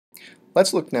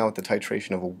Let's look now at the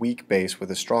titration of a weak base with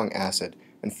a strong acid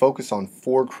and focus on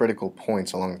 4 critical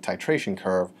points along the titration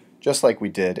curve, just like we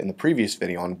did in the previous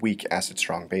video on weak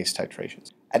acid-strong base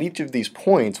titrations. At each of these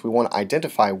points, we want to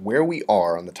identify where we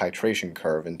are on the titration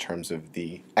curve in terms of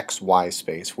the XY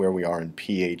space, where we are in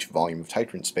pH, volume of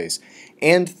titrant space,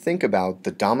 and think about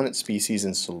the dominant species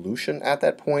in solution at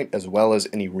that point, as well as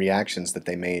any reactions that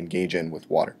they may engage in with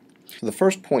water. So the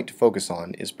first point to focus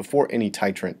on is before any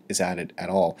titrant is added at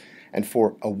all. And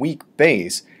for a weak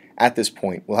base, at this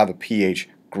point, we'll have a pH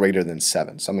greater than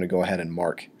 7. So I'm going to go ahead and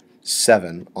mark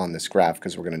 7 on this graph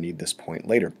because we're going to need this point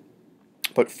later.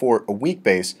 But for a weak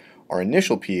base, our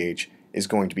initial pH is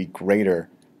going to be greater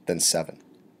than 7.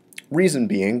 Reason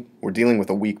being, we're dealing with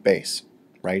a weak base,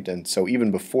 right? And so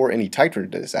even before any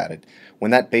titrant is added,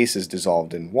 when that base is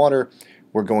dissolved in water,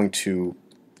 we're going to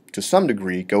some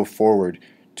degree, go forward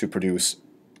to produce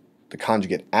the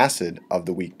conjugate acid of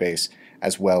the weak base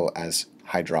as well as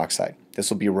hydroxide. This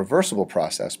will be a reversible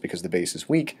process because the base is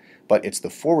weak, but it's the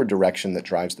forward direction that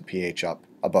drives the pH up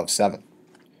above 7.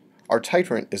 Our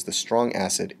titrant is the strong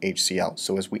acid HCl,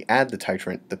 so as we add the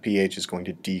titrant, the pH is going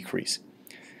to decrease.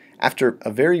 After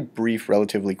a very brief,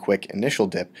 relatively quick initial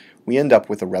dip, we end up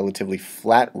with a relatively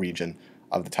flat region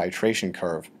of the titration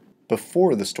curve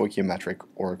before the stoichiometric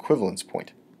or equivalence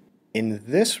point. In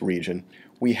this region,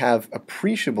 we have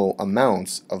appreciable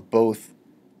amounts of both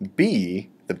B,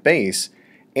 the base,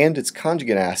 and its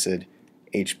conjugate acid,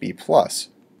 Hb+.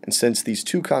 And since these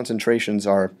two concentrations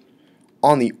are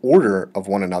on the order of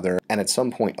one another, and at some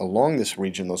point along this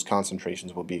region those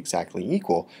concentrations will be exactly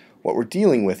equal, what we're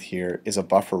dealing with here is a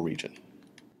buffer region.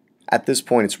 At this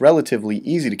point, it's relatively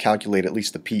easy to calculate at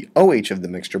least the pOH of the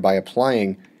mixture by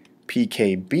applying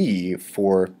pKb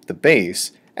for the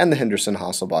base and the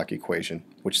Henderson-Hasselbalch equation,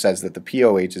 which says that the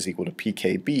pOH is equal to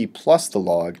pKb plus the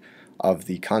log of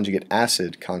the conjugate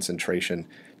acid concentration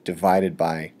divided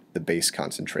by the base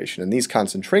concentration. And these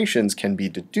concentrations can be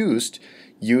deduced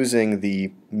using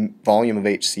the volume of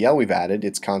HCl we've added,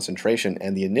 its concentration,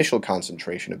 and the initial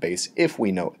concentration of base if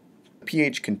we know it. The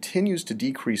pH continues to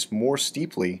decrease more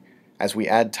steeply as we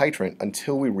add titrant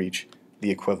until we reach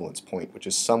the equivalence point, which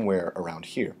is somewhere around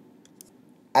here.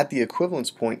 At the equivalence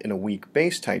point in a weak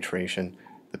base titration,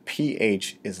 the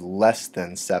pH is less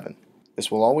than 7. This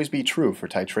will always be true for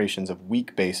titrations of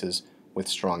weak bases with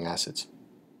strong acids.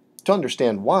 To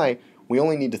understand why, we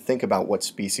only need to think about what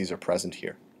species are present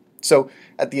here. So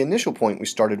at the initial point, we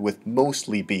started with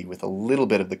mostly B, with a little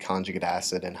bit of the conjugate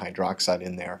acid and hydroxide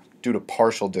in there due to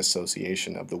partial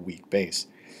dissociation of the weak base.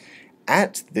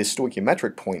 At this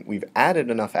stoichiometric point, we've added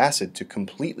enough acid to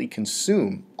completely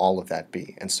consume all of that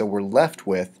B, and so we're left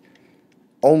with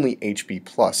only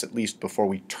Hb+, at least before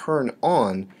we turn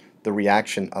on the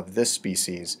reaction of this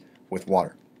species with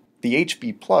water. The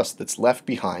Hb+ that's left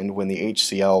behind when the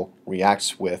HCl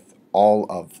reacts with all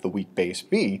of the weak base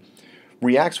B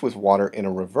reacts with water in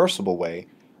a reversible way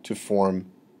to form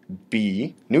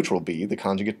B, neutral B, the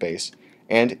conjugate base,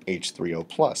 and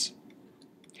H3O+.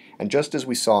 And just as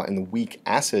we saw in the weak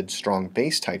acid strong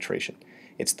base titration,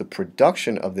 it's the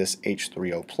production of this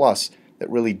H3O+ that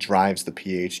really drives the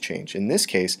pH change. In this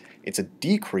case, it's a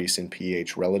decrease in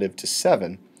pH relative to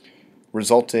 7,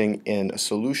 resulting in a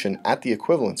solution at the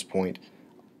equivalence point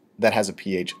that has a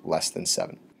pH less than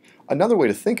 7. Another way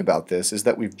to think about this is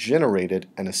that we've generated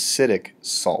an acidic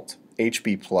salt,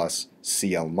 Hb+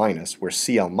 Cl-, where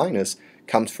Cl-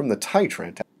 comes from the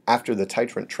titrant. After the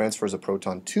titrant transfers a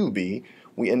proton to B,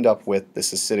 we end up with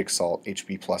this acidic salt,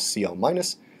 Hb+ Cl-.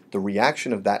 The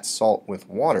reaction of that salt with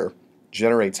water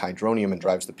generates hydronium and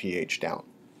drives the pH down.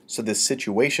 So this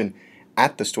situation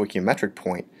at the stoichiometric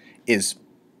point is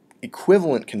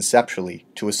equivalent conceptually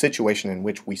to a situation in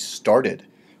which we started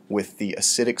with the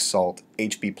acidic salt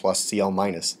Hb+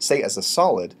 Cl-, say as a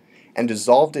solid, and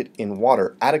dissolved it in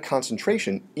water at a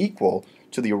concentration equal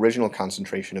to the original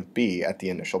concentration of B at the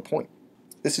initial point.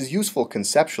 This is useful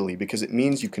conceptually because it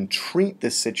means you can treat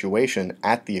this situation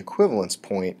at the equivalence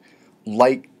point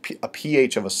like a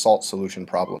pH of a salt solution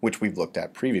problem, which we've looked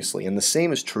at previously. And the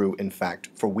same is true, in fact,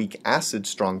 for weak acid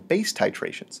strong base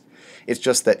titrations. It's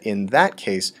just that in that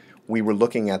case, we were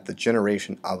looking at the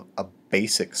generation of a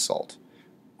basic salt.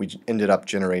 We ended up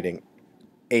generating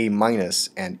A-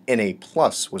 and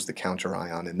Na+ was the counter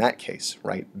ion in that case,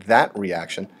 right? That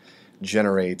reaction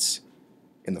generates,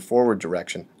 in the forward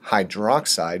direction,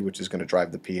 hydroxide, which is going to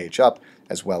drive the pH up,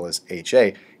 as well as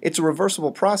HA. It's a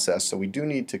reversible process, so we do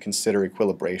need to consider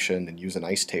equilibration and use an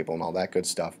ice table and all that good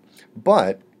stuff.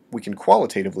 But we can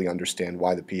qualitatively understand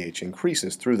why the pH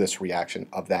increases through this reaction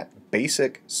of that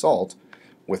basic salt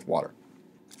with water.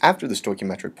 After the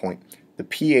stoichiometric point, the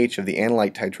pH of the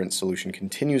analyte titrant solution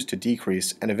continues to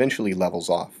decrease and eventually levels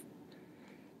off.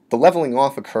 The leveling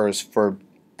off occurs for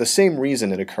the same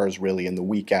reason it occurs really in the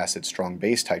weak acid strong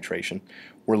base titration.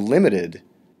 We're limited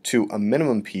to a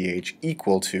minimum pH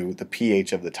equal to the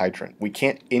pH of the titrant. We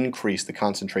can't increase the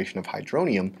concentration of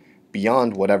hydronium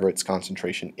beyond whatever its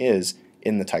concentration is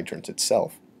in the titrant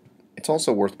itself. It's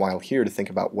also worthwhile here to think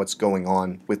about what's going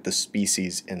on with the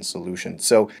species in solution.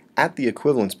 So at the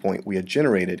equivalence point, we had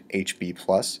generated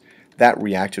Hb+. That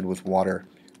reacted with water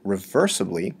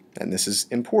reversibly, and this is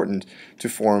important, to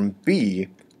form B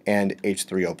and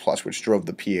H3O+, which drove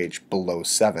the pH below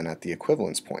 7 at the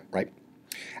equivalence point, right?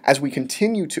 As we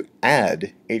continue to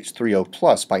add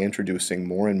H3O+ by introducing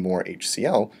more and more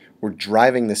HCl, we're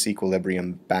driving this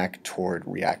equilibrium back toward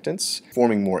reactants,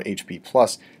 forming more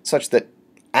Hb+, such that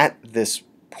at this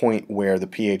point where the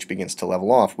pH begins to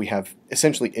level off, we have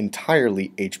essentially entirely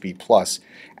Hb+,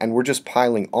 and we're just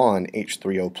piling on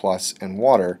H3O+ and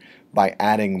water by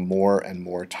adding more and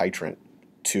more titrant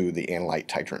to the analyte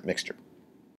titrant mixture.